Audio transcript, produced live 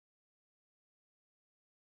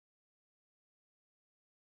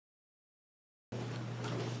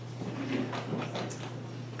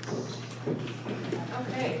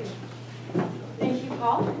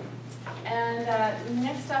Paul. And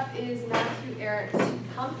next up is Matthew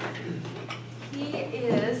Ehret-Kump. He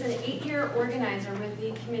is an 8-year organizer with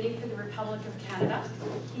the Committee for the Republic of Canada.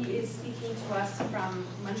 He is speaking to us from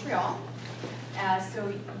Montreal. So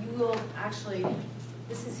you will actually,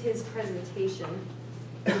 this is his presentation.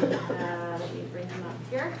 Let me bring him up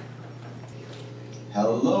here.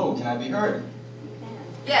 Hello, can I be heard?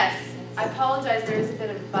 Yes, I apologize, there is a bit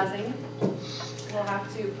of buzzing. We'll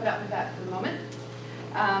have to put up with that for the moment.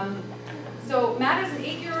 So Matt is an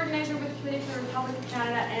 8-year organizer with the Committee for the Republic of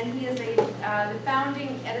Canada, and he is the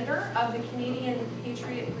founding editor of the Canadian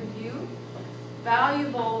Patriot Review.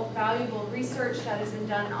 Valuable research that has been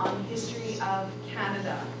done on the history of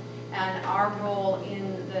Canada and our role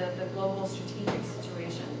in the global strategic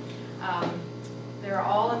situation. They're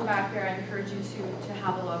all in the back there. I encourage you to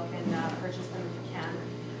have a look and purchase them if you can.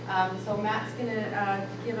 So Matt's going to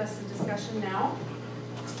give us a discussion now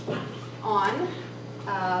on,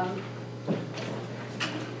 how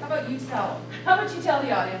about you tell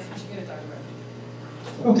the audience what you're going to talk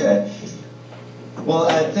about? Okay.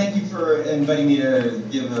 Well, thank you for inviting me to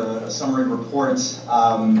give a summary report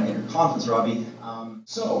at your conference, Robbie.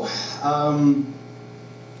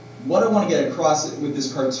 What I want to get across with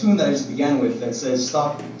this cartoon that I just began with that says,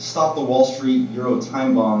 stop the Wall Street Euro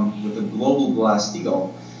time bomb with a global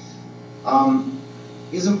Glass-Steagall,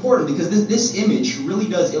 is important because this image really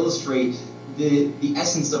does illustrate the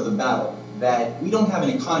essence of the battle, that we don't have an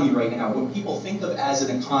economy right now. What people think of as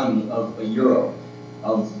an economy of a euro,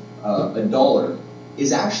 of a dollar,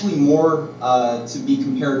 is actually more to be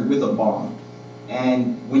compared with a bomb.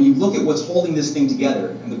 And when you look at what's holding this thing together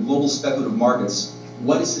and the global speculative markets,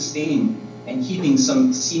 what is sustaining and keeping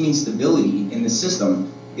some seeming stability in the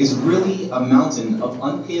system is really a mountain of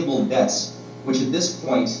unpayable debts, which at this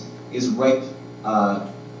point is ripe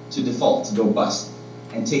to default, to go bust,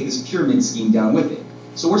 and take this pyramid scheme down with it.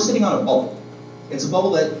 So we're sitting on a bubble. It's a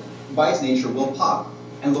bubble that, by its nature, will pop.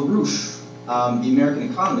 And LaRouche, the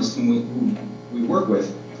American economist whom we work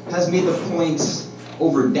with, has made the point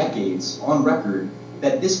over decades, on record,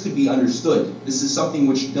 that this could be understood. This is something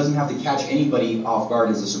which doesn't have to catch anybody off guard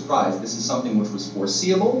as a surprise. This is something which was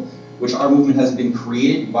foreseeable, which our movement has been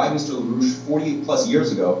created by Mr. LaRouche 40 plus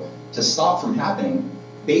years ago to stop from happening,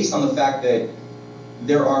 based on the fact that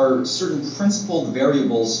there are certain principled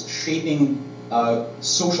variables shaping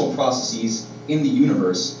social processes in the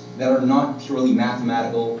universe that are not purely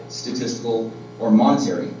mathematical, statistical, or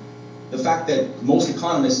monetary. The fact that most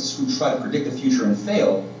economists who try to predict the future and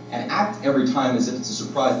fail, and act every time as if it's a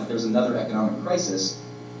surprise that there's another economic crisis,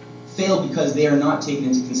 fail because they are not taking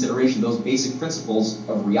into consideration those basic principles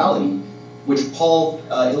of reality, which Paul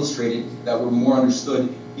illustrated that were more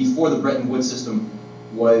understood before the Bretton Woods system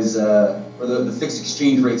was, or the fixed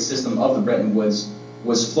exchange rate system of the Bretton Woods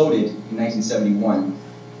was floated in 1971.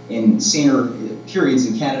 In saner periods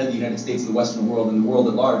in Canada, the United States, and the Western world, and the world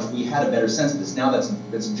at large, we had a better sense of this. Now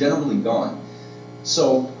that's generally gone.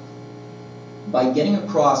 So by getting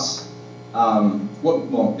across,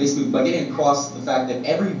 basically by getting across the fact that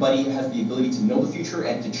everybody has the ability to know the future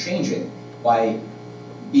and to change it by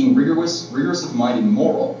being rigorous of mind and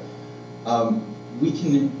moral, we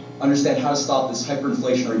can understand how to stop this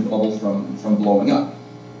hyperinflationary bubble from blowing up.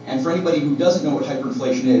 And for anybody who doesn't know what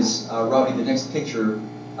hyperinflation is, Robbie, the next picture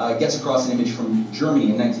gets across an image from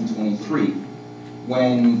Germany in 1923,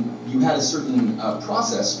 when you had a certain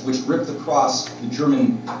process which ripped across the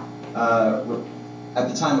German, at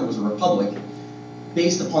the time it was a republic,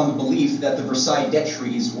 based upon the belief that the Versailles debt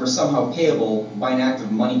treaties were somehow payable by an act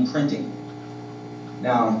of money printing.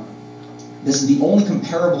 Now, this is the only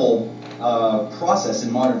comparable process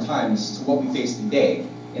in modern times to what we face today,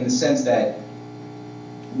 in the sense that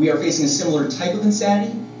we are facing a similar type of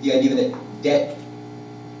insanity, the idea that debt,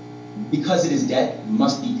 because it is debt,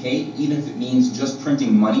 must be paid, even if it means just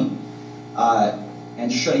printing money and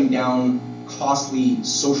shutting down costly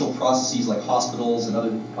social processes like hospitals and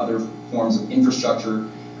other forms of infrastructure.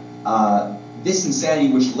 This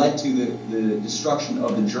insanity, which led to the destruction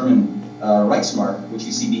of the German Reichsmark, which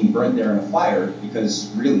you see being burnt there in a fire, because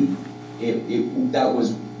really that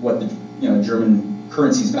was what the German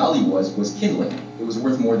currency's value was kindling. It was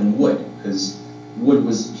worth more than wood, because wood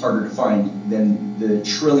was harder to find than the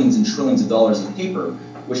trillions and trillions of dollars of paper,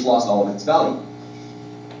 which lost all of its value.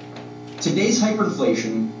 Today's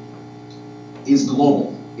hyperinflation is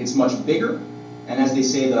global. It's much bigger, and as they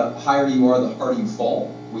say, the higher you are, the harder you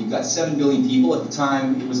fall. We've got 7 billion people. At the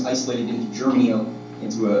time, it was isolated into Germany,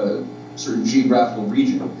 into a certain geographical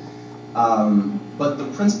region. But the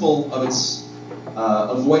principle of its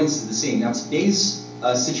avoidance is the same. Now, today's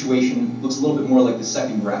situation looks a little bit more like the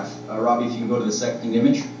second graph. Robbie, if you can go to the second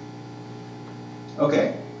image.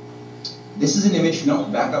 Okay. This is an image, no,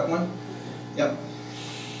 back up one. Yep.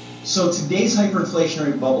 So today's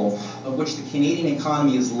hyperinflationary bubble, of which the Canadian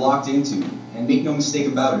economy is locked into, and make no mistake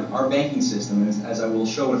about it, our banking system, as I will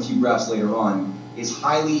show in a few graphs later on, is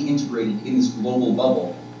highly integrated in this global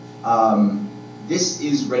bubble. This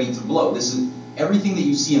is ready to blow. This is everything that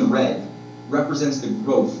you see in red represents the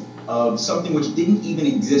growth of something which didn't even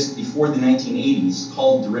exist before the 1980s,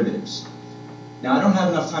 called derivatives. Now, I don't have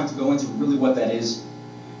enough time to go into really what that is.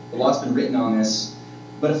 A lot's been written on this,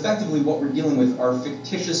 but effectively what we're dealing with are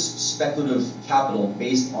fictitious speculative capital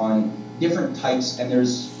based on different types, and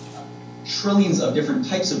there's trillions of different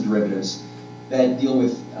types of derivatives that deal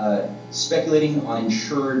with speculating on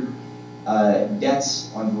insured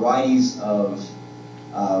debts, on varieties of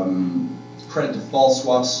credit default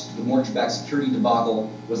swaps. The mortgage-backed security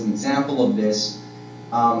debacle was an example of this.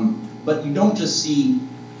 But you don't just see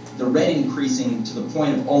the red increasing to the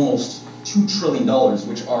point of almost $2 trillion,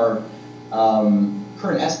 which are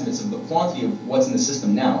current estimates of the quantity of what's in the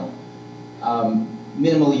system now.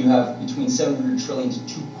 Minimally, you have between 700 trillion to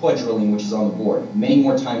 2 quadrillion, which is on the board, many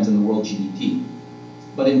more times than the world GDP.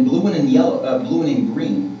 But in blue and in yellow, blue and in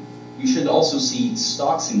green, you should also see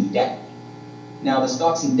stocks and debt. Now, the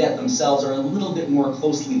stocks and debt themselves are a little bit more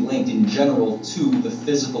closely linked in general to the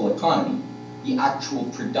physical economy, the actual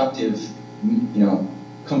productive,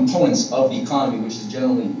 components of the economy, which is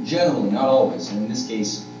generally, not always, and in this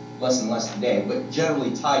case, less and less today, but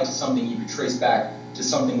generally tied to something you could trace back to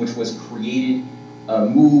something which was created,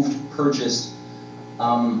 moved, purchased.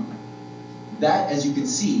 That, as you can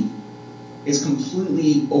see, is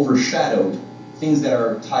completely overshadowed things that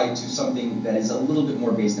are tied to something that is a little bit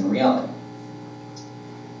more based in reality.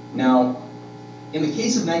 Now, in the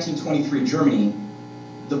case of 1923 Germany,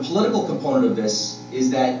 the political component of this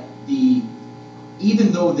is that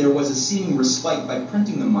even though there was a seeming respite by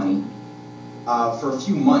printing the money for a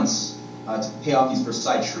few months to pay off these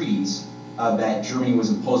Versailles treaties that Germany was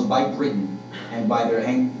imposed by Britain and by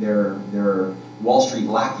their Wall Street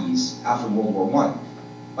lackeys after World War I.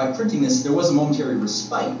 By printing this, there was a momentary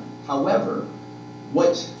respite. However,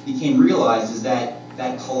 what became realized is that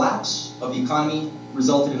that collapse of the economy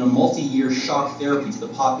resulted in a multi-year shock therapy to the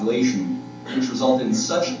population, which resulted in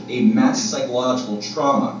such a mass psychological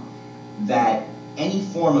trauma that any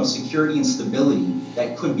form of security and stability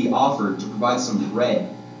that could be offered to provide some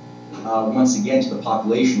bread once again to the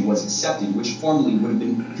population was accepted, which formerly would have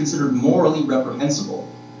been considered morally reprehensible.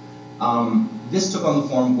 This took on the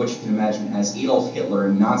form of what you can imagine as Adolf Hitler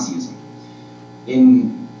and Nazism.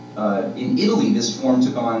 In Italy, this form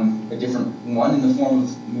took on a different one in the form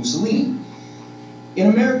of Mussolini. In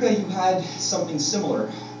America, you had something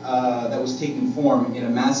similar that was taking form in a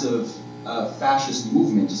massive fascist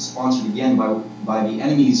movement sponsored again by the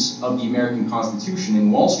enemies of the American Constitution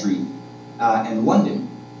in Wall Street and London,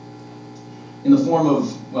 in the form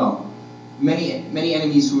of, well, many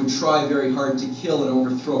enemies who would try very hard to kill and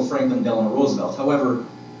overthrow Franklin Delano Roosevelt. However,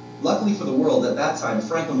 luckily for the world at that time,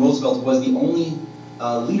 Franklin Roosevelt was the only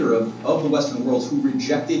leader of the Western world who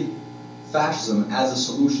rejected fascism as a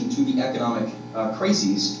solution to the economic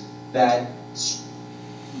crises that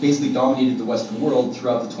basically dominated the Western world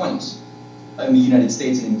throughout the 20s. In the United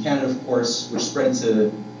States and in Canada, of course, which spread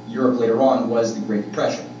into Europe later on, was the Great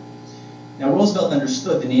Depression. Now, Roosevelt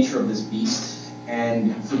understood the nature of this beast,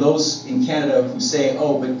 and for those in Canada who say,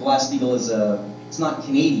 oh, but Glass-Steagall it's not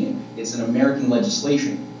Canadian, it's an American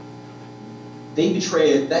legislation, they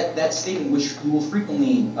betray it. That statement, which you will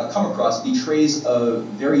frequently come across, betrays a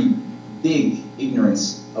very big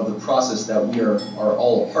ignorance of the process that we are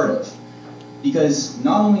all a part of. Because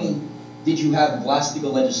not only did you have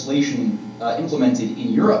Glass-Steagall legislation implemented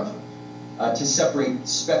in Europe to separate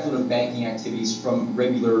speculative banking activities from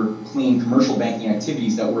regular, clean commercial banking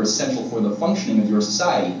activities that were essential for the functioning of your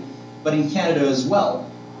society, but in Canada as well.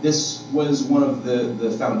 This was one of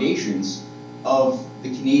the foundations of the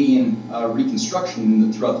Canadian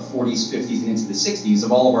Reconstruction throughout the 40s, 50s, and into the 60s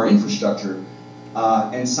of all of our infrastructure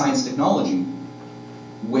and science technology,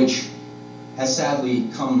 which has sadly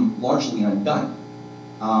come largely undone.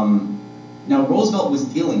 Now, Roosevelt was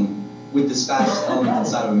dealing with this fascist element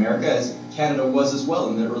inside of America, as Canada was as well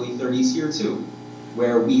in the early 30s here too,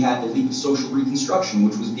 where we had the League of Social Reconstruction,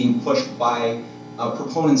 which was being pushed by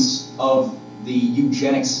proponents of the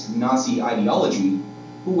eugenics Nazi ideology,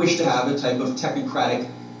 who wished to have a type of technocratic,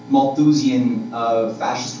 Malthusian,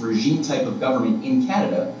 fascist regime type of government in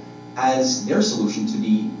Canada as their solution to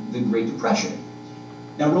the Great Depression.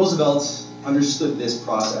 Now, Roosevelt understood this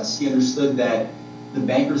process. He understood that the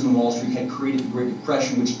bankers in Wall Street had created the Great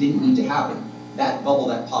Depression, which didn't need to happen. That bubble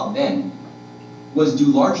that popped then was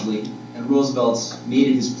due largely and Roosevelt made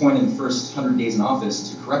it his point in the first 100 days in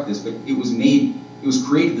office to correct this, but it was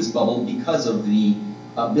created, this bubble, because of the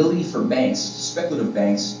ability for banks, speculative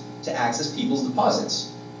banks, to access people's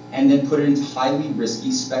deposits and then put it into highly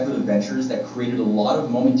risky speculative ventures that created a lot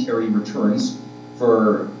of momentary returns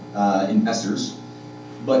for investors,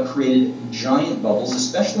 but created giant bubbles,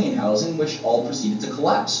 especially in housing, which all proceeded to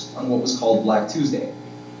collapse on what was called Black Tuesday,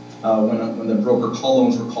 when the broker call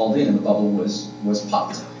loans were called in and the bubble was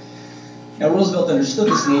popped. Now, Roosevelt understood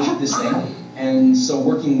this nature of this thing, and so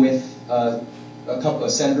working with a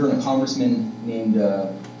senator and a congressman named,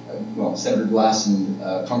 Senator Glass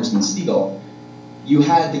and Congressman Steagall, you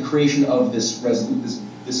had the creation of this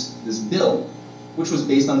bill, which was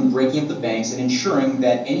based on breaking up the banks and ensuring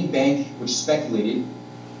that any bank which speculated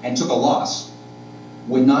and took a loss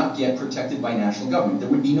would not get protected by national government. There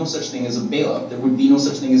would be no such thing as a bailout. There would be no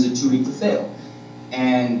such thing as a too big to fail.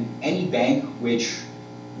 And any bank which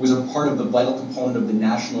was a part of the vital component of the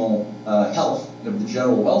national health and of the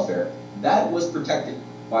general welfare, that was protected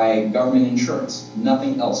by government insurance,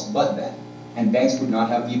 nothing else but that. And banks would not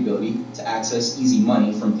have the ability to access easy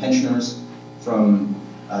money from pensioners, from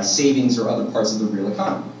savings or other parts of the real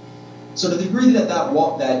economy. So to the degree that that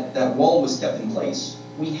wall was kept in place,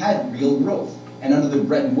 we had real growth. And under the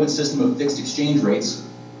Bretton Woods system of fixed exchange rates,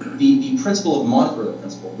 the principle of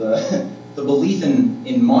the belief in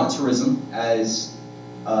monetarism as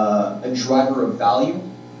a driver of value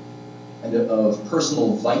and of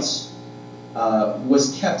personal vice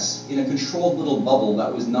was kept in a controlled little bubble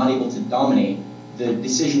that was not able to dominate the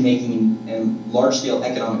decision-making and large-scale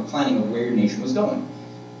economic planning of where your nation was going.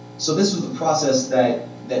 So this was the process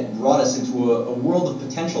that brought us into a world of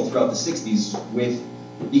potential throughout the 60s with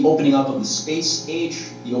the opening up of the space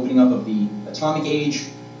age, the opening up of the atomic age,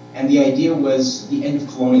 and the idea was the end of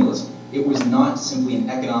colonialism. It was not simply an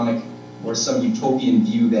economic or some utopian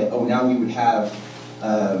view that, oh, now we would have,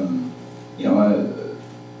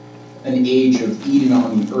 an age of Eden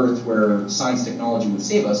on the earth where science technology would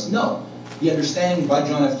save us. No. The understanding by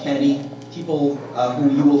John F. Kennedy, people who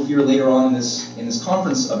you will hear later on in this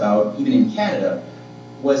conference about, even in Canada,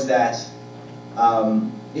 was that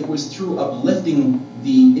it was through uplifting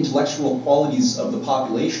the intellectual qualities of the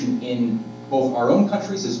population in both our own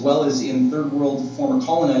countries as well as in third world former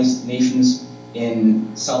colonized nations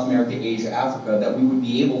in South America, Asia, Africa, that we would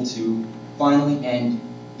be able to finally end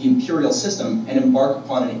the imperial system and embark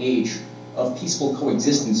upon an age of peaceful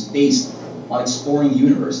coexistence based on exploring the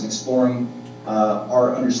universe and exploring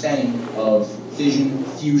our understanding of fission,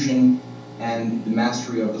 fusion, and the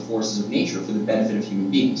mastery of the forces of nature for the benefit of human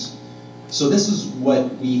beings. So this is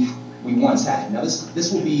what we once had. Now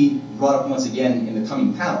this will be brought up once again in the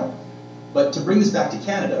coming panel, but to bring this back to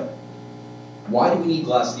Canada, why do we need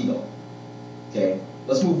Glass-Steagall? Okay,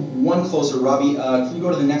 let's move one closer. Robbie, can you go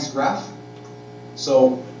to the next graph?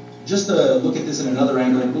 So just to look at this in another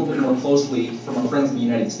angle, a little bit more closely from our friends in the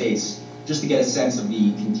United States, just to get a sense of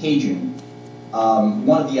the contagion.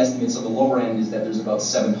 One of the estimates on the lower end is that there's about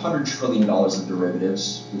 $700 trillion of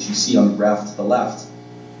derivatives, which you see on the graph to the left.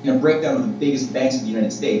 In a breakdown of the biggest banks in the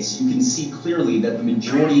United States, you can see clearly that the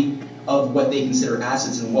majority of what they consider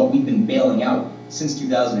assets and what we've been bailing out since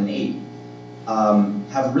 2008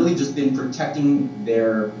 have really just been protecting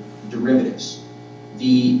their derivatives.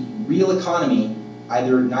 The real economy,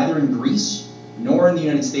 neither in Greece, nor in the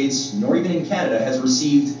United States, nor even in Canada, has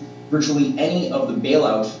received virtually any of the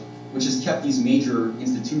bailout which has kept these major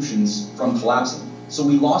institutions from collapsing. So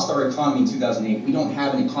we lost our economy in 2008. We don't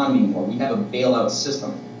have an economy anymore. We have a bailout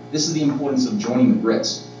system. This is the importance of joining the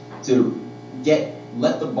BRICS, to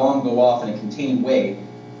let the bomb go off in a contained way,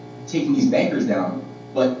 taking these bankers down,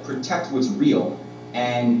 but protect what's real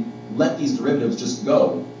and let these derivatives just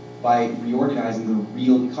go by reorganizing the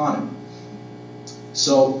real economy.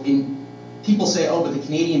 So people say, oh, but the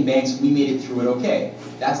Canadian banks, we made it through it okay.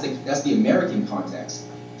 That's the American context.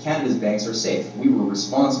 Canada's banks are safe. We were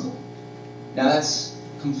responsible. Now that's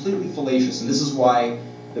completely fallacious, and this is why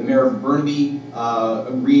the mayor of Burnaby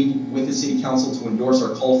agreed with the city council to endorse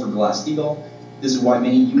our call for Glass-Steagall. This is why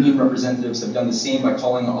many union representatives have done the same by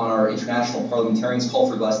calling on our international parliamentarians' call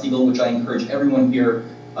for Glass-Steagall, which I encourage everyone here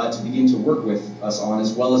to begin to work with us on,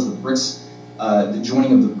 as well as the BRICS, the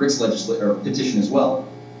joining of the BRICS petition as well.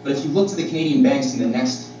 But if you look to the Canadian banks in the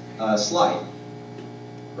next slide,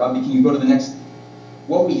 Robbie, can you go to the next?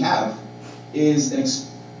 What we have is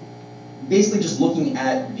basically just looking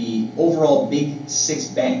at the overall big six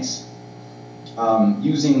banks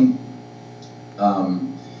using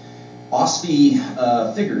OSFI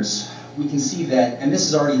figures. We can see that, and this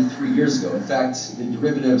is already 3 years ago. In fact, the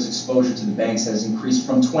derivatives exposure to the banks has increased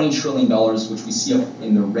from $20 trillion, which we see up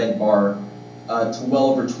in the red bar to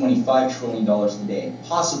well over $25 trillion today,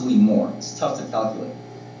 possibly more. It's tough to calculate.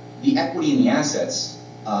 The equity in the assets,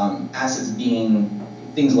 assets being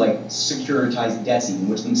things like securitized debts even,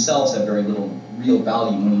 which themselves have very little real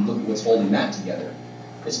value when you look at what's holding that together,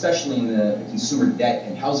 especially in the consumer debt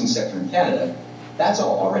and housing sector in Canada. That's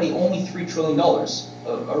already only $3 trillion,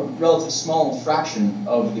 a relative small fraction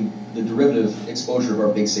of the derivative exposure of our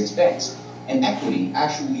big six banks. And equity,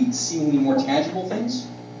 actually seemingly more tangible things,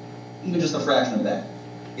 even just a fraction of that.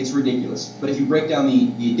 It's ridiculous. But if you break down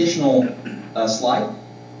the additional slide,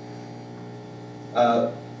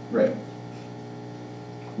 right.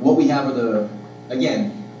 What we have are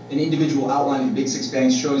again, an individual outline of the big six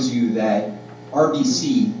banks shows you that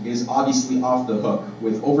RBC is obviously off the hook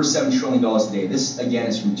with over $7 trillion today. This, again,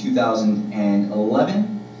 is from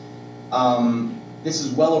 2011. This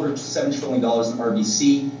is well over $7 trillion in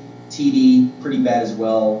RBC. TD, pretty bad as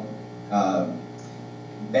well.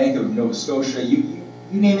 Bank of Nova Scotia, you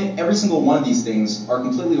name it, every single one of these things are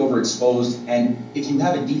completely overexposed, and if you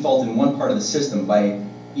have a default in one part of the system, by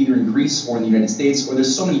either in Greece or in the United States, or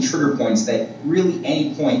there's so many trigger points that really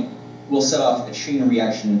any point will set off a chain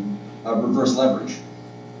reaction, reverse leverage.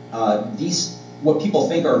 What people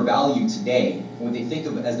think are value today, what they think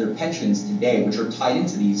of as their pensions today, which are tied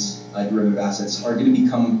into these derivative assets, are going to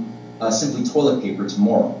become simply toilet paper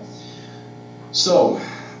tomorrow. So,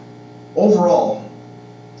 overall,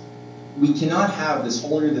 we cannot have this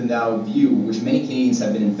holier-than-thou view, which many Canadians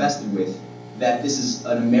have been infested with, that this is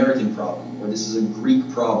an American problem, or this is a Greek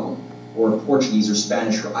problem, or a Portuguese or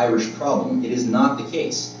Spanish or Irish problem. It is not the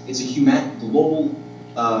case. It's a global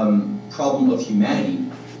problem of humanity.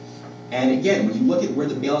 And again, when you look at where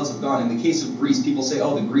the bailouts have gone, in the case of Greece, people say,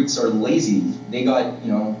 oh, the Greeks are lazy. They got,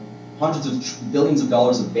 hundreds of billions of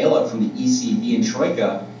dollars of bailout from the ECB and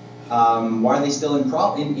Troika. Why are they still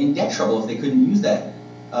in debt trouble if they couldn't use that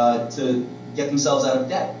to get themselves out of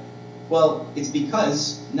debt? Well, it's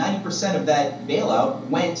because 90% of that bailout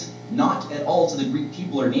went not at all to the Greek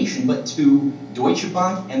people or nation, but to Deutsche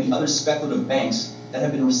Bank and the other speculative banks that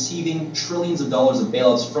have been receiving trillions of dollars of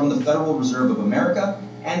bailouts from the Federal Reserve of America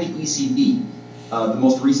and the ECB. The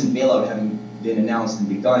most recent bailout having been announced and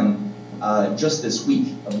begun just this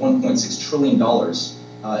week of $1.6 trillion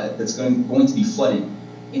that's going to be flooded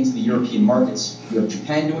into the European markets. You have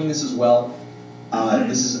Japan doing this as well.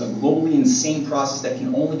 This is a globally insane process that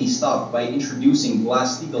can only be stopped by introducing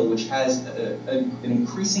Steagall, which has an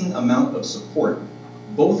increasing amount of support,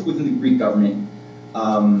 both within the Greek government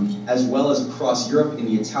as well as across Europe. In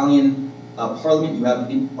the Italian Parliament, you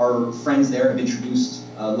have our friends there have introduced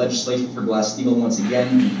legislation for Steagall once again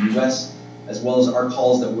in the US, as well as our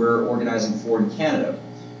calls that we're organizing for in Canada.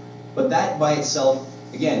 But that by itself,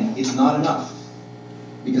 again, is not enough,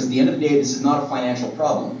 because at the end of the day, this is not a financial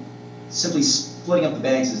problem. Simply splitting up the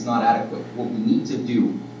banks is not adequate. What we need to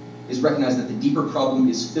do is recognize that the deeper problem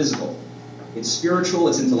is physical. It's spiritual,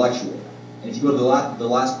 it's intellectual. And if you go to the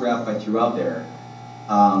last graph I threw out there,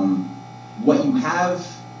 what you have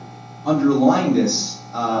underlying this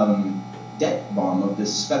debt bomb, of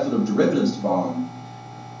this speculative derivatives bomb,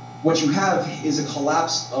 what you have is a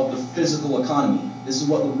collapse of the physical economy. This is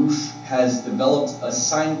what LaRouche has developed a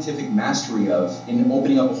scientific mastery of in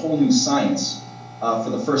opening up a whole new science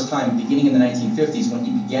for the first time, beginning in the 1950s, when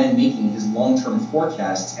he began making his long-term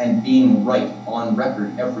forecasts and being right on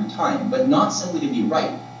record every time. But not simply to be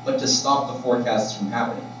right, but to stop the forecasts from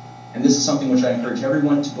happening. And this is something which I encourage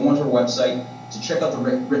everyone to go onto our website, to check out the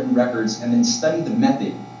written records, and then study the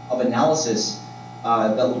method of analysis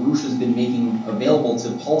that LaRouche has been making available to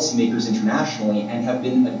policymakers internationally and have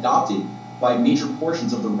been adopted by major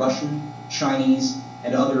portions of the Russian, Chinese,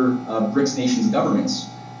 and other BRICS nations' governments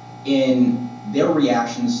in their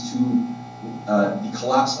reactions to the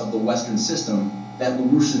collapse of the Western system that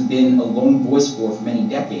LaRouche has been a lone voice for many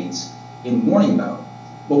decades in warning about.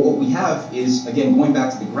 But what we have is, again, going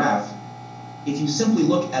back to the graph, if you simply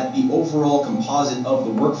look at the overall composite of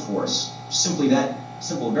the workforce, simply that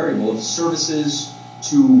simple variable of services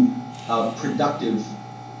to productive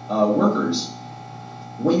workers,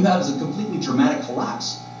 what you have is a completely dramatic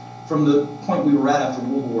collapse from the point we were at after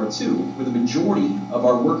World War II, where the majority of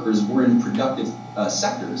our workers were in productive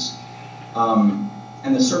sectors.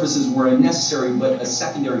 And the services were a necessary but a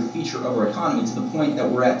secondary feature of our economy, to the point that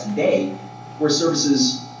we're at today, where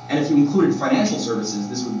services, and if you included financial services,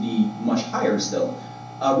 this would be much higher still,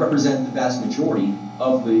 represent the vast majority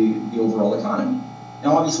of the overall economy.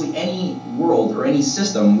 Now, obviously, any world or any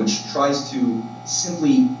system which tries to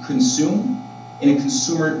simply consume in a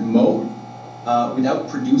consumer mode, without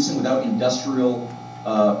producing, without industrial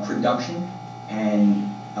production, and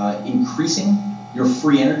increasing your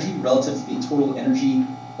free energy relative to the total energy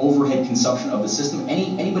overhead consumption of the system.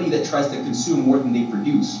 Anybody that tries to consume more than they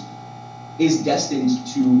produce is destined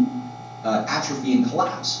to atrophy and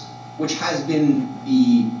collapse, which has been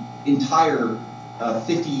the entire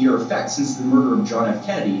 50-year effect since the murder of John F.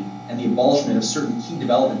 Kennedy and the abolishment of certain key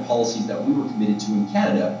development policies that we were committed to in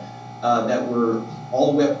Canada that were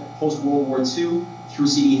all the way up post-World War II through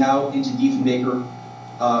C.D. Howe into Diefenbaker,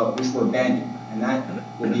 which were abandoned. And that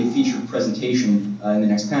will be a featured presentation in the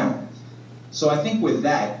next panel. So I think with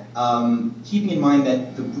that, keeping in mind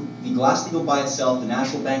that the Glass-Steagall by itself, the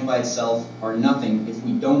National Bank by itself are nothing if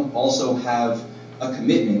we don't also have a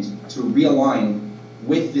commitment to realign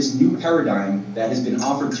with this new paradigm that has been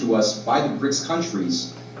offered to us by the BRICS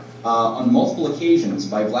countries on multiple occasions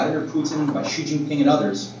by Vladimir Putin, by Xi Jinping and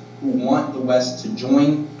others who want the West to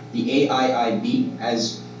join the AIIB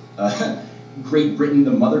as Great Britain,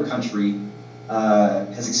 the mother country,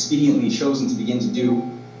 has expediently chosen to begin to do,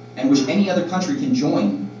 and which any other country can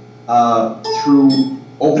join through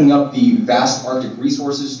opening up the vast Arctic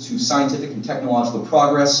resources to scientific and technological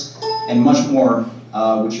progress and much more,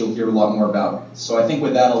 which you'll hear a lot more about. So I think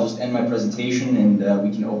with that, I'll just end my presentation and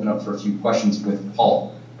we can open up for a few questions with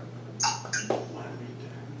Paul.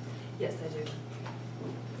 Yes, I do.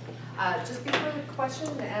 Just before the question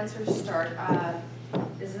and answers start,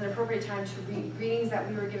 this is an appropriate time to read greetings that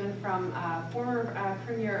we were given from former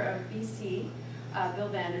Premier of BC, Bill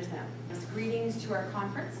Vander Zalm. Greetings to our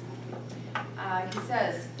conference. He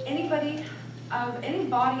says, any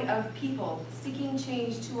body of people seeking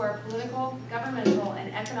change to our political, governmental,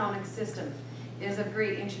 and economic system is of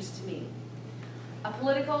great interest to me. A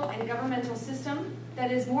political and governmental system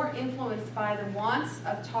that is more influenced by the wants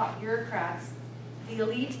of top bureaucrats, the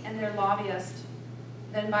elite and their lobbyists,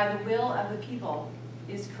 than by the will of the people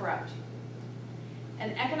is corrupt.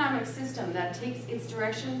 An economic system that takes its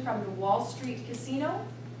direction from the Wall Street casino,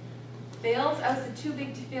 bails out the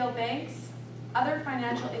too-big-to-fail banks, other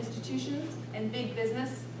financial institutions, and big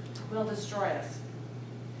business will destroy us.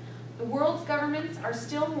 The world's governments are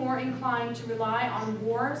still more inclined to rely on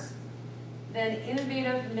wars than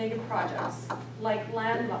innovative mega projects like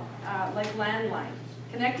landline,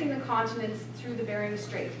 connecting the continents through the Bering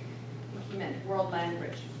Strait. He meant World Land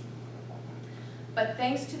Bridge. But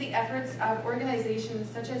thanks to the efforts of organizations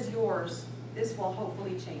such as yours, this will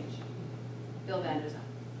hopefully change. Bill Vander Zalm.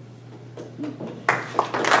 So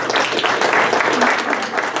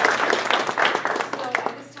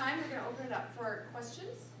at this time, we're going to open it up for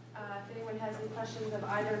questions. If anyone has any questions of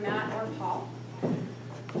either Matt or Paul.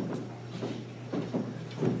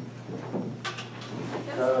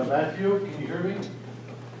 Matthew, can you hear me?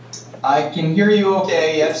 I can hear you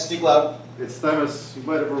okay, yes, speak loud. It's Themis. You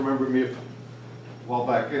might have remembered me a while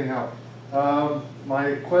back. Anyhow,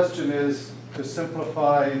 my question is to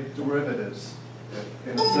simplify derivatives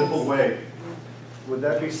in a simple way. Would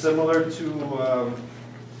that be similar to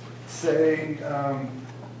saying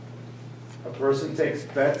a person takes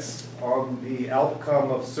bets on the outcome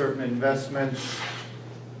of certain investments,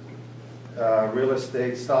 real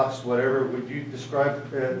estate, stocks, whatever? Would you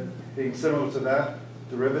describe it being similar to that?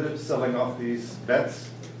 Derivatives, selling off these bets?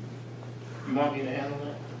 You want me to handle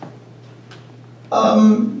that?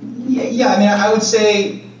 Yeah, I mean, I would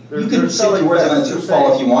say you can say the words on to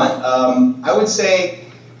Paul if you want. I would say,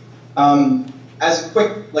 as a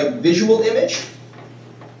quick visual image.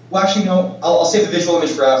 Well, actually, no. I'll save the visual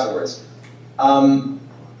image for afterwards.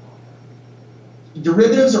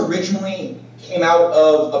 Derivatives originally came out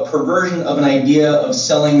of a perversion of an idea of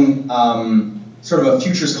selling sort of a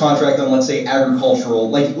futures contract on, let's say, agricultural.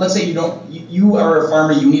 Let's say you are a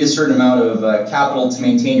farmer, you need a certain amount of capital to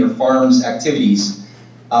maintain your farm's activities,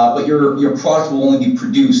 but your product will only be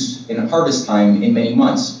produced in harvest time in many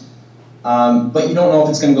months. But you don't know if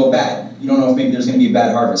it's going to go bad. You don't know if maybe there's going to be a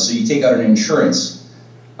bad harvest. So you take out an insurance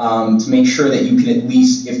to make sure that you can at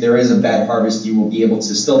least, if there is a bad harvest, you will be able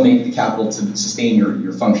to still make the capital to sustain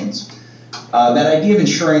your functions. That idea of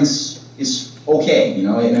insurance is okay, in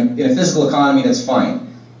a physical economy, that's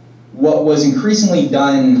fine. What was increasingly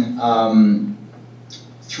done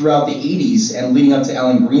throughout the 80s and leading up to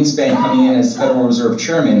Alan Greenspan coming in as Federal Reserve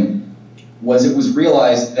Chairman was it was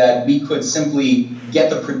realized that we could simply get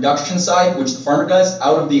the production side, which the farmer does,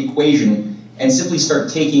 out of the equation and simply start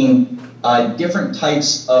taking different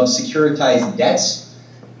types of securitized debts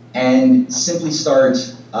and simply start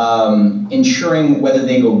ensuring whether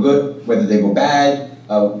they go good, whether they go bad,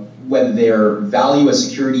 whether their value as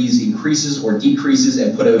securities increases or decreases,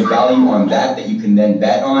 and put a value on that you can then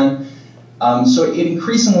bet on. So it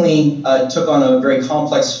increasingly took on a very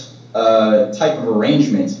complex type of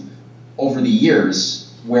arrangement over the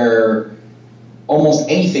years where almost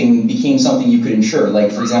anything became something you could insure.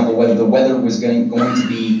 Like, for example, whether the weather was going to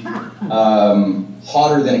be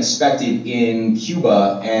hotter than expected in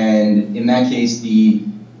Cuba, and in that case, the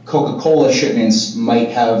Coca-Cola shipments might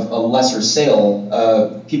have a lesser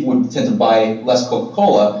sale. People would tend to buy less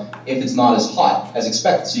Coca-Cola if it's not as hot as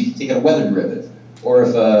expected, so you can take out a weather derivative. Or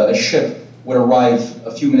if a ship would arrive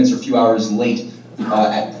a few minutes or a few hours late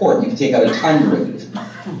at port, you can take out a time derivative.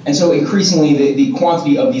 And so increasingly, the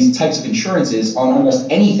quantity of these types of insurances on almost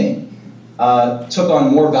anything took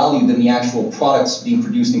on more value than the actual products being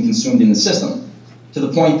produced and consumed in the system, to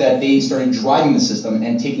the point that they started driving the system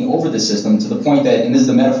and taking over the system, to the point that, and this is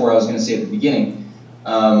the metaphor I was going to say at the beginning,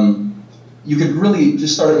 you could really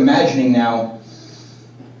just start imagining now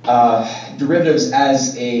derivatives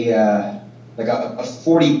as like a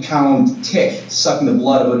 40-pound tick sucking the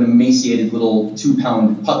blood of an emaciated little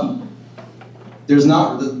 2-pound puppy. There's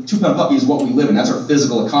not, the 2-pound puppy is what we live in. That's our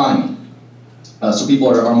physical economy. So people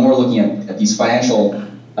are more looking at these financial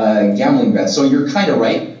gambling bets. So you're kind of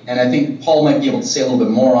right, and I think Paul might be able to say a little bit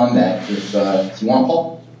more on that if you want,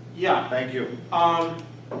 Paul. Yeah, thank you. Alan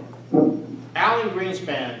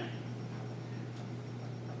Greenspan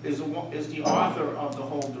is the author of the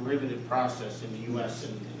whole derivative process in the U.S.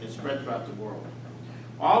 and it's spread throughout the world.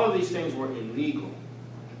 All of these things were illegal.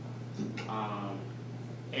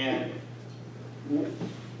 And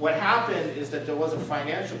what happened is that there was a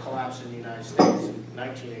financial collapse in the United States in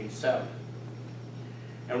 1987.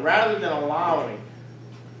 And rather than allowing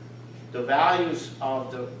the values of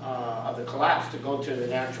the collapse to go to the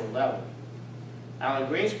natural level, Alan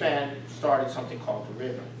Greenspan started something called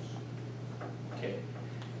derivatives. Okay.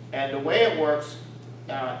 And the way it works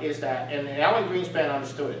is that, and Alan Greenspan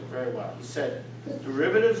understood it very well. He said,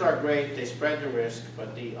 derivatives are great, they spread the risk,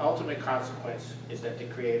 but the ultimate consequence is that they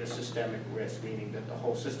create a systemic risk, meaning that the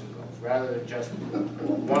whole system goes. Rather than just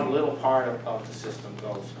one little part of the system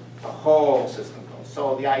goes, the whole system goes.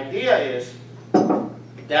 So the idea is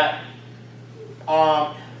that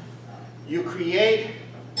you create,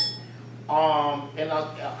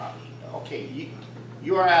 okay,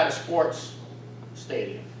 you are at a sports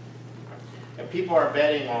stadium, and people are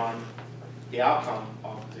betting on the outcome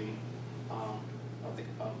of the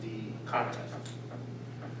contest.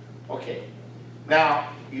 Okay, now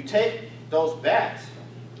you take those bets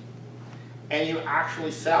and you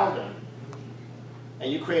actually sell them,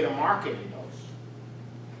 and you create a market in those.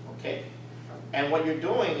 Okay, and what you're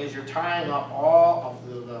doing is you're tying up all of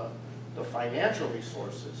the financial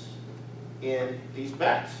resources in these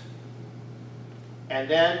bets, and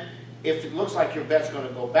then if it looks like your bet's going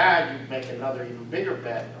to go bad, you make another even bigger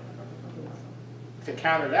bet to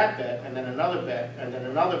counter that bet, and then another bet, and then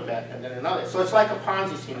another bet, and then another. So it's like a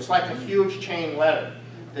Ponzi scheme. It's like a huge chain letter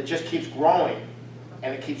that just keeps growing,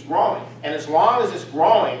 and it keeps growing. And as long as it's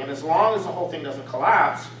growing, and as long as the whole thing doesn't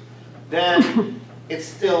collapse, then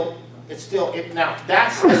now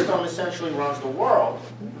that system essentially runs the world,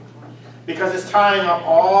 because it's tying up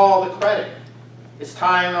all the credit. It's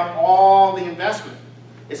tying up all the investment.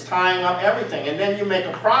 It's tying up everything. And then you make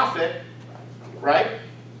a profit, right?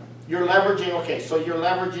 You're leveraging, okay, so you're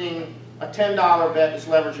leveraging a $10 bet is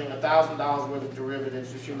leveraging $1,000 worth of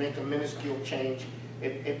derivatives. If you make a minuscule change,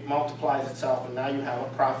 it multiplies itself, and now you have a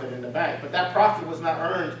profit in the bank. But that profit was not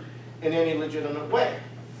earned in any legitimate way.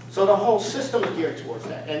 So the whole system is geared towards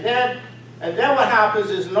that. And then what happens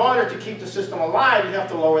is, in order to keep the system alive, you have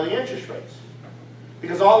to lower the interest rates,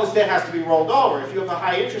 because all this debt has to be rolled over. If you have a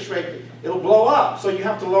high interest rate, it'll blow up. So you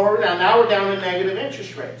have to lower it down. Now we're down to negative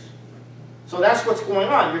interest rates. So that's what's going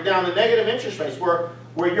on. You're down to negative interest rates, where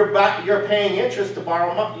you're paying interest to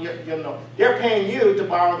borrow money. They're paying you to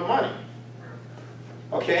borrow the money.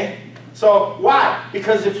 Okay. So why?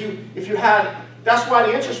 Because if you had, that's why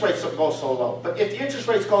the interest rates go so low. But if the interest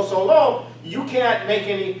rates go so low, you can't make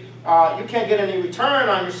any. You can't get any return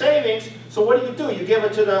on your savings. So what do? You give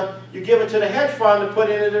it to the hedge fund to put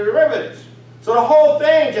into the derivatives. So the whole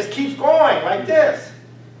thing just keeps going like this,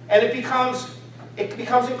 and it becomes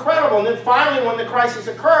incredible. And then finally, when the crisis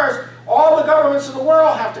occurs, all the governments of the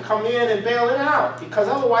world have to come in and bail it out, because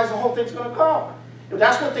otherwise the whole thing's going to go. And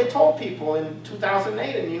that's what they told people in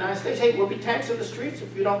 2008 in the United States. Hey, we'll be tanks in the streets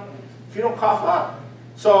if you don't cough up.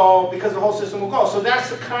 So because the whole system will go. So that's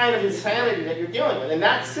the kind of insanity that you're dealing with, and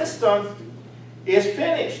that system is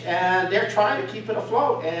finished, and they're trying to keep it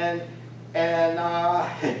afloat. And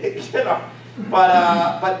you know, but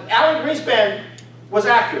Alan Greenspan was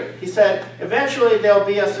accurate. He said, eventually there'll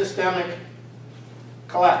be a systemic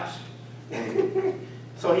collapse.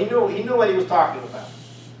 So he knew what he was talking about.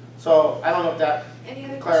 So I don't know if that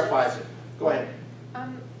clarifies it. Go ahead.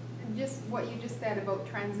 Just what you just said about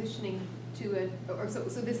transitioning to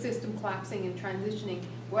so this system collapsing and transitioning.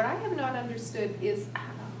 What I have not understood is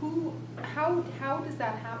how does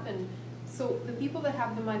that happen? So the people that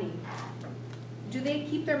have the money, do they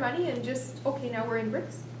keep their money and just, okay, now we're in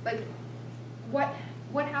BRICS? Like,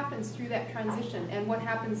 what happens through that transition, and what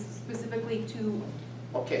happens specifically to,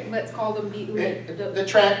 Okay. let's call them In the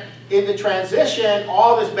transition,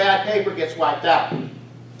 all this bad paper gets wiped out.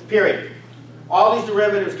 Period. All these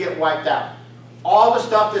derivatives get wiped out. All the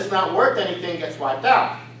stuff that's not worth anything gets wiped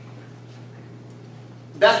out.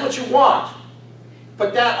 That's what you want.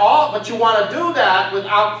 But you want to do that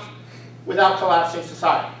without collapsing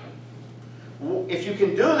society. If you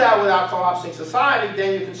can do that without collapsing society,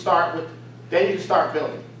 then you can start building. Then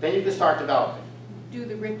you can start developing. do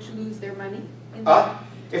the rich lose their money?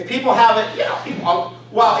 If people have it, yeah,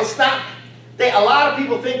 well, it's not, a lot of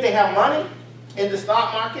people think they have money in the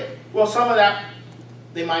stock market. Well, some of that,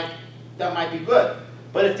 that might be good.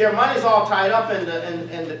 But if their money's all tied up in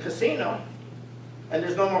the casino, and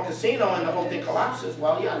there's no more casino and the whole thing collapses,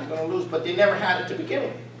 well, yeah, they're going to lose, but they never had it to begin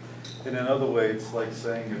with. In another way, it's like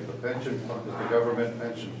saying if the pension fund, if the government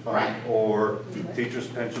pension fund Right. or teachers'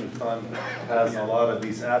 pension fund has a lot of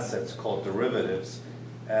these assets called derivatives,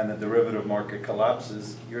 and the derivative market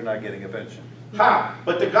collapses, you're not getting a pension.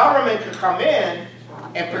 But the government could come in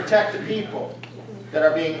and protect the people that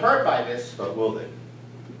are being hurt by this. But will they?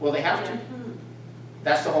 Will they have to?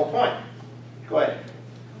 That's the whole point. Go ahead.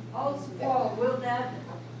 Also, will that,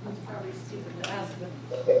 it's probably stupid to ask,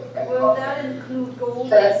 but will that include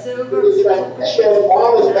gold and silver?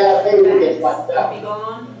 All this bad paper gets wiped out. Be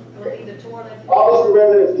gone, it'll be the toilet. All those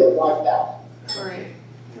derivatives get wiped out.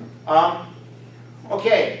 Right.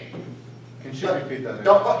 Okay. Can she repeat that?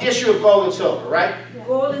 The issue of gold and silver, right?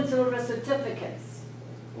 Gold and silver certificates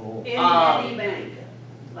Oh. in any bank,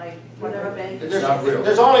 like whatever bank. There's not real.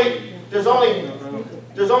 there's only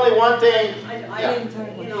one thing. I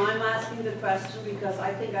didn't, you know, I'm asking the question because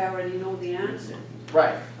I think I already know the answer.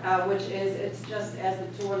 Right. Which is, it's just as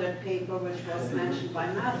the toilet paper, which was mentioned by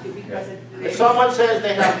Matthew, because If someone says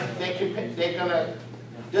they're gonna,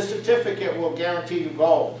 this certificate will guarantee you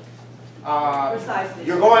gold. Precisely.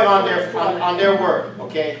 You're going on their word,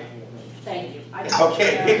 okay? Thank you.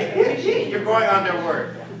 Okay. You're going on their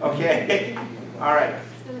word, okay? All right.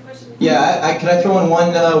 Yeah, can I throw in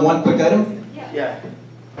one quick item? Yeah.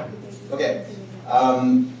 Okay.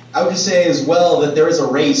 I would just say as well that there is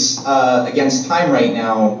a race against time right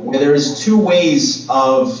now where there is two ways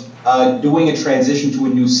of doing a transition to a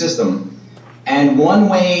new system. And one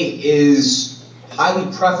way is highly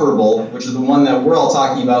preferable, which is the one that we're all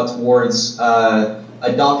talking about towards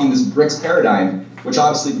adopting this BRICS paradigm, which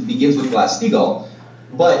obviously begins with Steagall.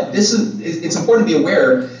 But it's important to be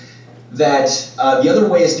aware that the other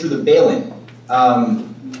way is through the bail-in.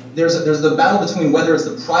 There's the battle between whether it's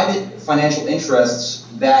the private financial interests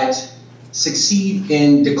that succeed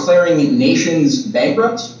in declaring nations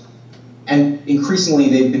bankrupt, and increasingly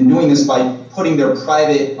they've been doing this by putting their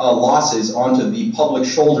private losses onto the public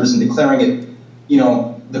shoulders and declaring it, you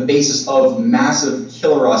know, the basis of massive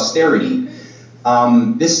killer austerity.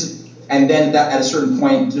 And then that, at a certain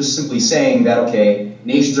point, just simply saying that, okay,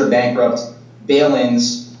 nations are bankrupt,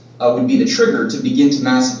 bail-ins would be the trigger to begin to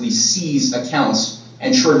massively seize accounts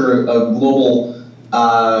and trigger a global,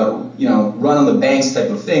 run on the banks type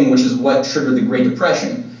of thing, which is what triggered the Great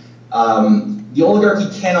Depression. The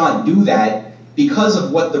oligarchy cannot do that because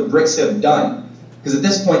of what the BRICS have done. Because at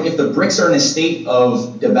this point, if the BRICS are in a state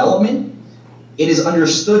of development, it is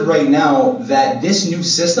understood right now that this new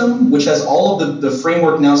system, which has all of the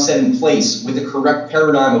framework now set in place with the correct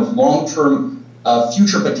paradigm of long-term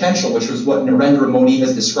future potential, which was what Narendra Modi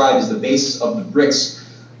has described as the basis of the BRICS,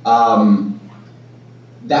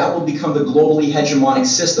 that will become the globally hegemonic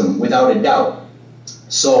system without a doubt.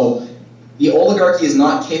 So the oligarchy is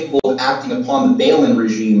not capable of acting upon the bail-in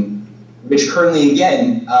regime, which currently,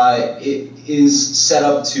 again, it is set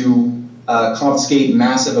up to confiscate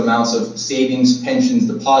massive amounts of savings, pensions,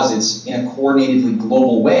 deposits in a coordinatedly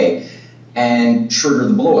global way and trigger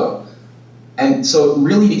the blowout. And so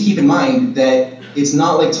really to keep in mind that it's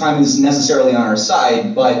not like time is necessarily on our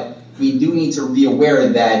side, but we do need to be aware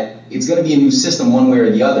that it's going to be a new system one way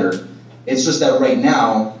or the other. It's just that right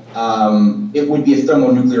now, it would be a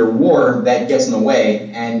thermonuclear war that gets in the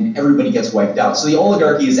way and everybody gets wiped out. So the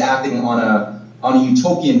oligarchy is acting on a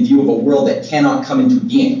utopian view of a world that cannot come into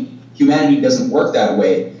being. Humanity doesn't work that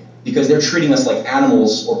way because they're treating us like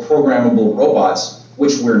animals or programmable robots,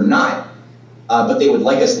 which we're not, but they would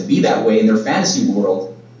like us to be that way in their fantasy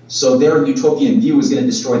world. So their utopian view is going to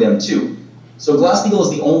destroy them too. So Glass-Steagall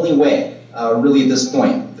is the only way, really at this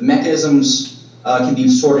point. The mechanisms can be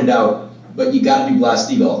sorted out but you got to do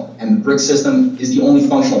Glass-Steagall. And the brick system is the only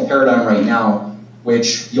functional paradigm right now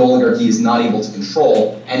which the oligarchy is not able to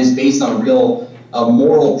control and is based on a real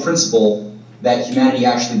moral principle that humanity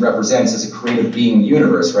actually represents as a creative being in the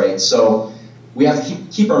universe, right? So we have to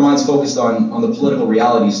keep our minds focused on the political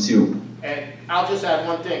realities too. And I'll just add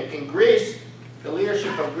one thing. In Greece, the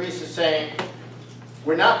leadership of Greece is saying,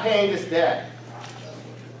 we're not paying this debt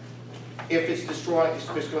if it's going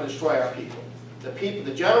to destroy our people.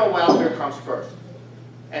 The general welfare comes first.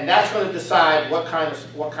 And that's going to decide what kind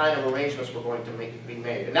of arrangements we're going to be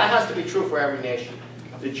made. And that has to be true for every nation.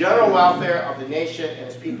 The general welfare of the nation and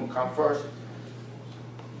its people come first.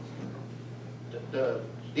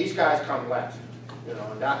 These guys come last. You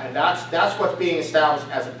know, and that's what's being established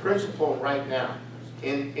as a principle right now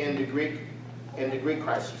in the Greek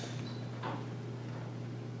crisis.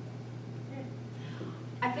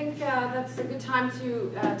 I think that's a good time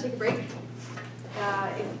to take a break.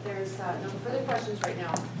 If there's no further questions right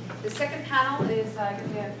now. The second panel is going to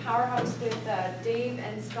be a powerhouse with Dave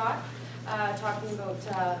and Scott talking about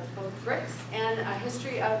both bricks and a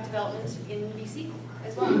history of development in BC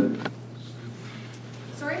as well.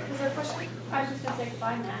 Sorry, was there a question? I was just going to say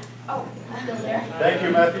bye, Matt. Oh, I'm still there. Thank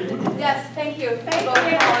you, Matthew. yes, thank you. Thank both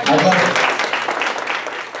you. panelists.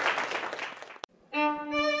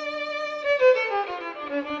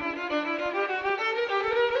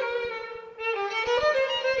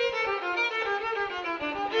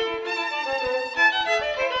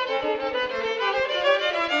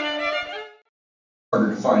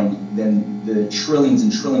 Harder to find than the trillions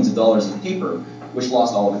and trillions of dollars of paper, which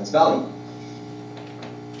lost all of its value.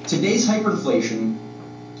 Today's hyperinflation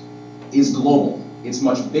is global. It's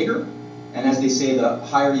much bigger, and as they say, the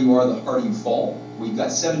higher you are, the harder you fall. We've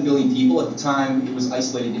got 7 billion people. At the time, it was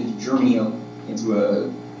isolated into Germany, into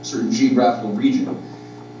a certain geographical region.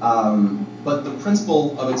 But the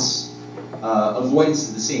principle of its avoidance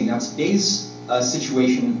is the same. Now, today's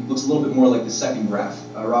situation looks a little bit more like the second graph.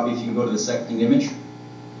 Robbie, if you can go to the second image.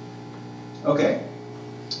 Okay.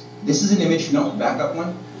 This is an image. No, back up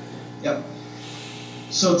one. Yep.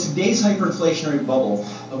 So today's hyperinflationary bubble,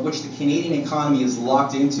 of which the Canadian economy is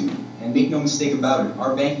locked into, and make no mistake about it,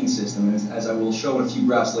 our banking system, as I will show in a few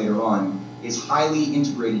graphs later on, is highly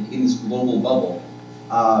integrated in this global bubble.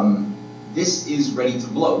 This is ready to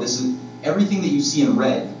blow. This is everything that you see in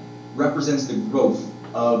red represents the growth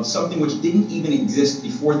of something which didn't even exist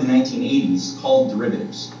before the 1980s, called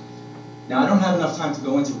derivatives. Now, I don't have enough time to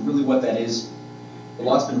go into really what that is. A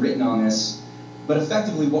lot's been written on this. But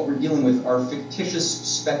effectively, what we're dealing with are fictitious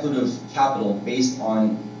speculative capital based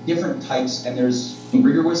on different types, and there's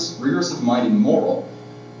rigorous of mind and moral.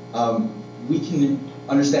 We can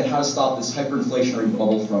understand how to stop this hyperinflationary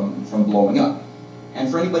bubble from blowing up. And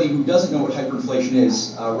for anybody who doesn't know what hyperinflation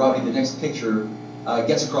is, Robbie, the next picture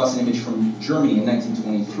gets across an image from Germany in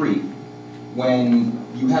 1923, when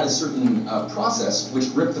you had a certain process which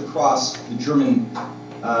ripped across the German,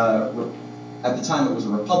 at the time it was a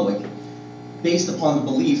republic, based upon the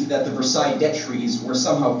belief that the Versailles debt treaties were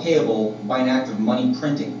somehow payable by an act of money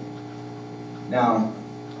printing. Now,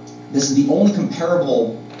 this is the only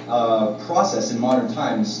comparable process in modern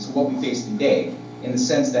times to what we face today, in the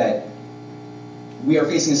sense that we are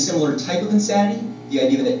facing a similar type of insanity, the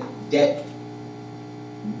idea that debt,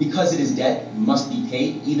 because it is debt, must be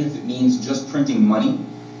paid, even if it means just printing money,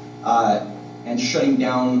 and shutting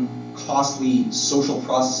down costly social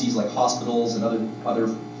processes like hospitals and other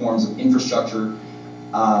forms of infrastructure.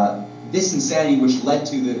 This insanity, which led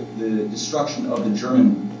to the destruction of the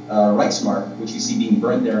German Reichsmark, which you see being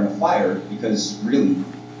burnt there in a fire, because really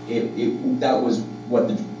that was what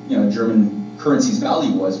the German currency's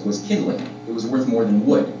value was kindling. It was worth more than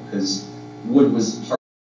wood, because wood was hard.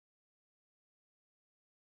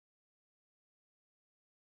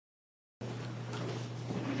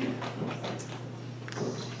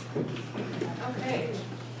 Okay,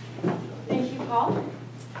 thank you, Paul.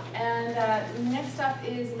 And next up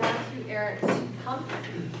is Matthew Ehret-Kump.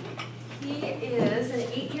 He is an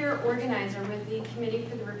 8-year organizer with the Committee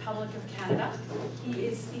for the Republic of Canada. He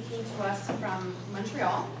is speaking to us from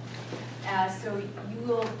Montreal. So you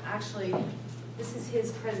will actually, this is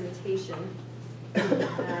his presentation.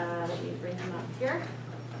 Let me bring him up here.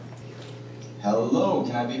 Hello,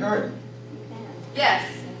 can I be heard? Yes,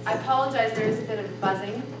 I apologize, there is a bit of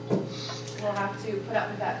buzzing. We'll have to put up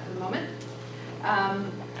with that for the moment.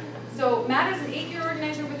 So Matt is an 8-year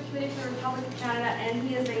organizer with the Committee for the Republic of Canada, and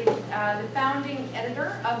he is the founding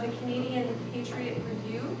editor of the Canadian Patriot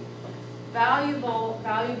Review.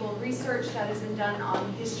 Valuable research that has been done on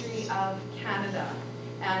the history of Canada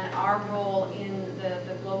and our role in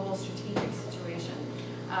the global strategic situation.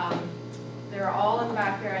 They're all in the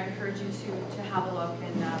back there. I encourage you to have a look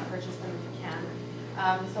and purchase them if you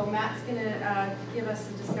can. So Matt's going to give us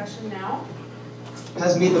a discussion now.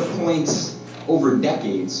 Has made the point over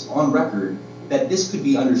decades on record that this could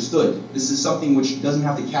be understood. This is something which doesn't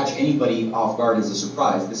have to catch anybody off guard as a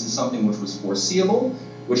surprise. This is something which was foreseeable,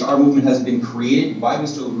 which our movement has been created by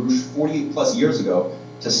Mr. LaRouche 40 plus years ago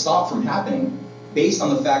to stop from happening, based on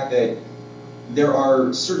the fact that there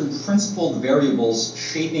are certain principled variables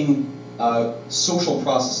shaping social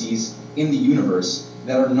processes in the universe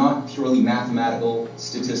that are not purely mathematical,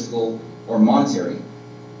 statistical, or monetary.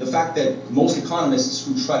 The fact that most economists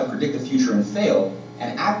who try to predict the future and fail,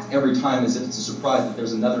 and act every time as if it's a surprise that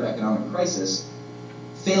there's another economic crisis,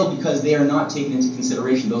 fail because they are not taking into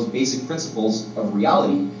consideration those basic principles of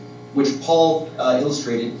reality, which Paul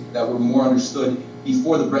illustrated that were more understood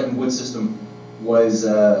before the Bretton Woods system was,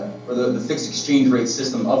 or the fixed exchange rate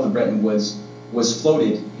system of the Bretton Woods was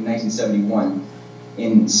floated in 1971.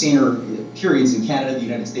 In saner periods in Canada, the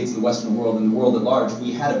United States, and the Western world, and the world at large,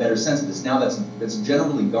 we had a better sense of this. Now that's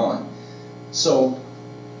generally gone. So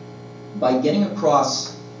by getting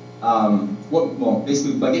across,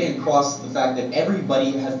 basically by getting across the fact that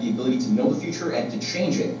everybody has the ability to know the future and to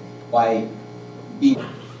change it by being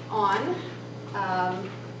on. How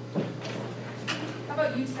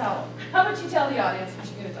about you tell the audience what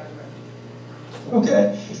you're going to talk about?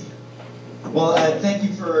 Okay. Well, thank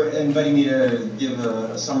you for inviting me to give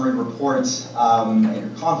a summary report at your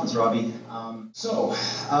conference, Robbie.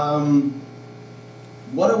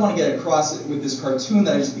 What I want to get across with this cartoon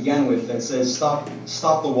that I just began with that says stop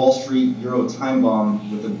the Wall Street Euro time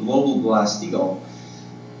bomb with a global Glass-Steagall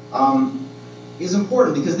is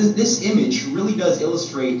important because this image really does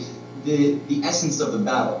illustrate the essence of the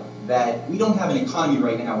battle, that we don't have an economy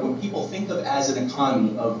right now. What people think of as an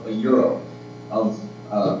economy of a euro, of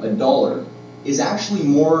a dollar, is actually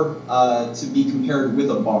more to be compared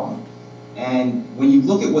with a bomb. And when you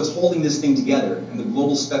look at what's holding this thing together and the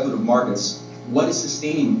global speculative markets, what is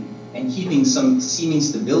sustaining and keeping some seeming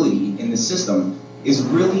stability in the system is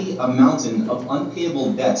really a mountain of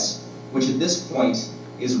unpayable debts, which at this point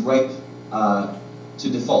is ripe to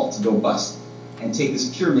default, to go bust, and take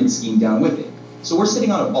this pyramid scheme down with it. So we're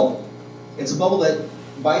sitting on a bubble. It's a bubble that,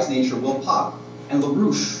 by its nature, will pop. And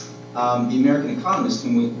LaRouche, the American economist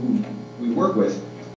whom we work with,